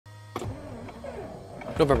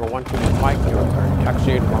November 121 Mike, your return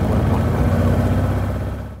taxi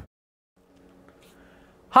 111.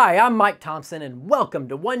 Hi, I'm Mike Thompson and welcome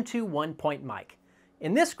to 121 Point Mike.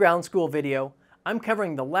 In this ground school video, I'm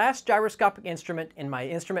covering the last gyroscopic instrument in my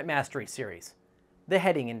Instrument Mastery series, the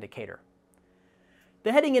heading indicator.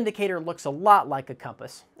 The heading indicator looks a lot like a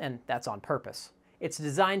compass, and that's on purpose. It's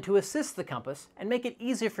designed to assist the compass and make it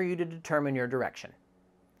easier for you to determine your direction.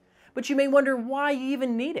 But you may wonder why you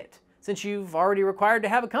even need it, since you've already required to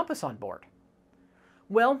have a compass on board.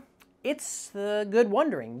 Well, it's good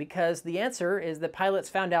wondering, because the answer is that pilots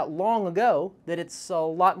found out long ago that it's a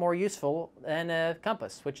lot more useful than a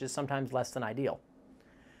compass, which is sometimes less than ideal.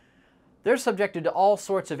 They're subjected to all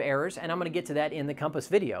sorts of errors, and I'm going to get to that in the compass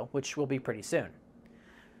video, which will be pretty soon.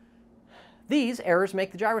 These errors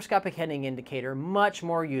make the gyroscopic heading indicator much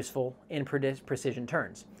more useful in precision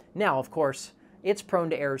turns. Now, of course, it's prone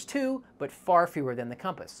to errors too, but far fewer than the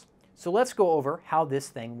compass. So let's go over how this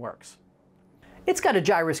thing works. It's got a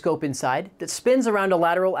gyroscope inside that spins around a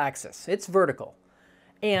lateral axis. It's vertical,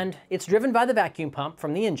 and it's driven by the vacuum pump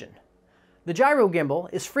from the engine. The gyro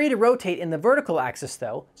gimbal is free to rotate in the vertical axis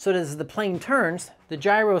though, so that as the plane turns, the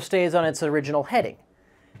gyro stays on its original heading.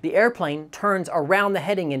 The airplane turns around the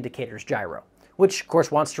heading indicator's gyro, which of course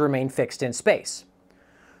wants to remain fixed in space.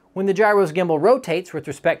 When the gyro's gimbal rotates with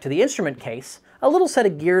respect to the instrument case, a little set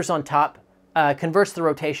of gears on top converts the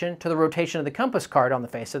rotation to the rotation of the compass card on the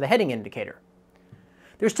face of the heading indicator.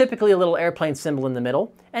 There's typically a little airplane symbol in the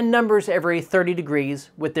middle, and numbers every 30 degrees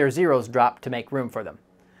with their zeros dropped to make room for them.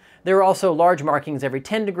 There are also large markings every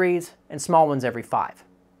 10 degrees and small ones every 5.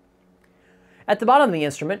 At the bottom of the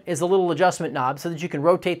instrument is a little adjustment knob so that you can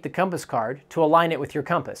rotate the compass card to align it with your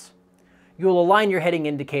compass. You'll align your heading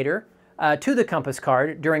indicator to the compass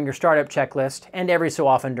card during your startup checklist and every so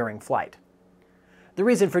often during flight. The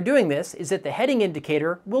reason for doing this is that the heading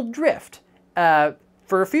indicator will drift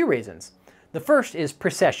for a few reasons. The first is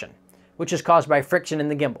precession, which is caused by friction in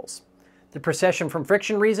the gimbals. The precession from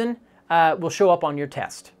friction reason will show up on your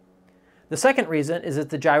test. The second reason is that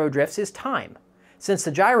the gyro drifts is time. Since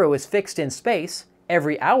the gyro is fixed in space,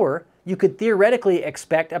 every hour you could theoretically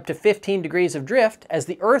expect up to 15 degrees of drift as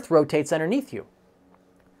the Earth rotates underneath you.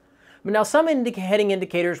 But now some heading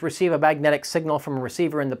indicators receive a magnetic signal from a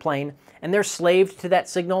receiver in the plane, and they're slaved to that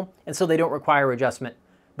signal, and so they don't require adjustment,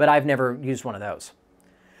 but I've never used one of those.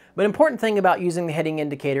 But an important thing about using the heading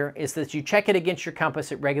indicator is that you check it against your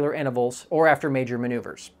compass at regular intervals or after major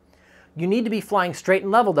maneuvers. You need to be flying straight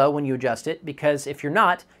and level though when you adjust it, because if you're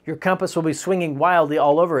not, your compass will be swinging wildly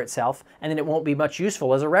all over itself, and then it won't be much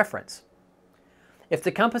useful as a reference. If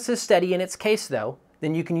the compass is steady in its case though,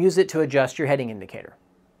 then you can use it to adjust your heading indicator.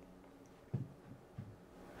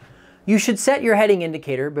 You should set your heading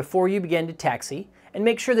indicator before you begin to taxi and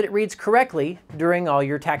make sure that it reads correctly during all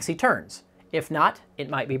your taxi turns. If not, it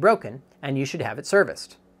might be broken and you should have it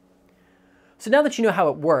serviced. So now that you know how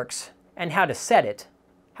it works and how to set it,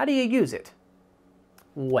 how do you use it?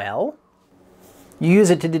 Well, you use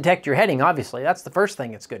it to detect your heading, obviously. That's the first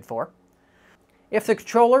thing it's good for. If the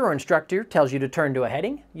controller or instructor tells you to turn to a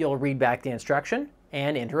heading, you'll read back the instruction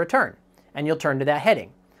and enter a turn, and you'll turn to that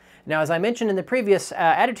heading. Now, as I mentioned in the previous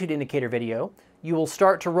attitude indicator video, you will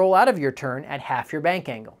start to roll out of your turn at half your bank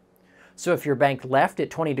angle. So if you're banked left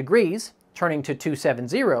at 20 degrees, turning to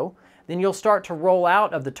 270, then you'll start to roll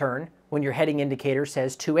out of the turn when your heading indicator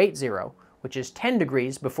says 280, which is 10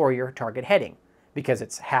 degrees before your target heading, because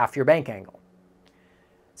it's half your bank angle.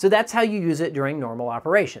 So that's how you use it during normal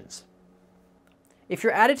operations. If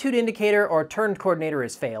your attitude indicator or turn coordinator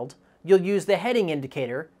has failed, you'll use the heading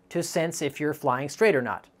indicator to sense if you're flying straight or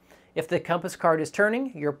not. If the compass card is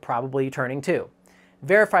turning, you're probably turning too.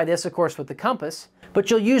 Verify this, of course, with the compass, but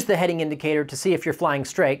you'll use the heading indicator to see if you're flying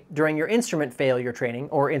straight during your instrument failure training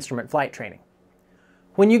or instrument flight training.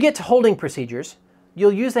 When you get to holding procedures,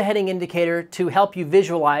 you'll use the heading indicator to help you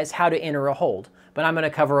visualize how to enter a hold, but I'm going to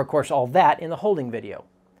cover, of course, all that in the holding video.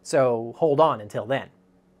 So hold on until then.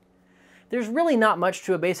 There's really not much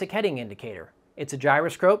to a basic heading indicator. It's a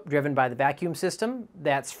gyroscope driven by the vacuum system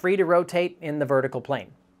that's free to rotate in the vertical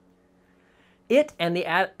plane. It and the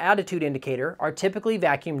attitude indicator are typically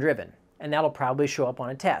vacuum driven, and that'll probably show up on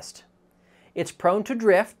a test. It's prone to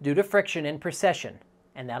drift due to friction and precession,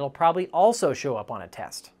 and that'll probably also show up on a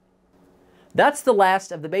test. That's the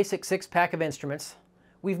last of the basic 6-pack of instruments.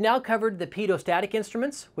 We've now covered the pedostatic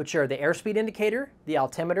instruments, which are the airspeed indicator, the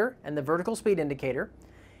altimeter, and the vertical speed indicator.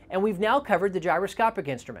 And we've now covered the gyroscopic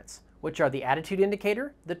instruments, which are the attitude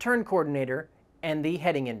indicator, the turn coordinator, and the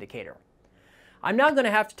heading indicator. I'm now going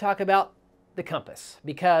to have to talk about the compass,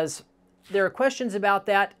 because there are questions about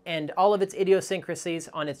that and all of its idiosyncrasies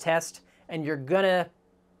on its test, and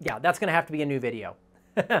that's going to have to be a new video.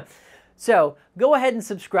 So go ahead and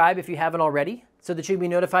subscribe if you haven't already so that you'll be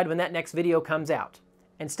notified when that next video comes out.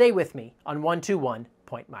 And stay with me on 121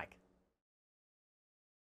 Point Mike.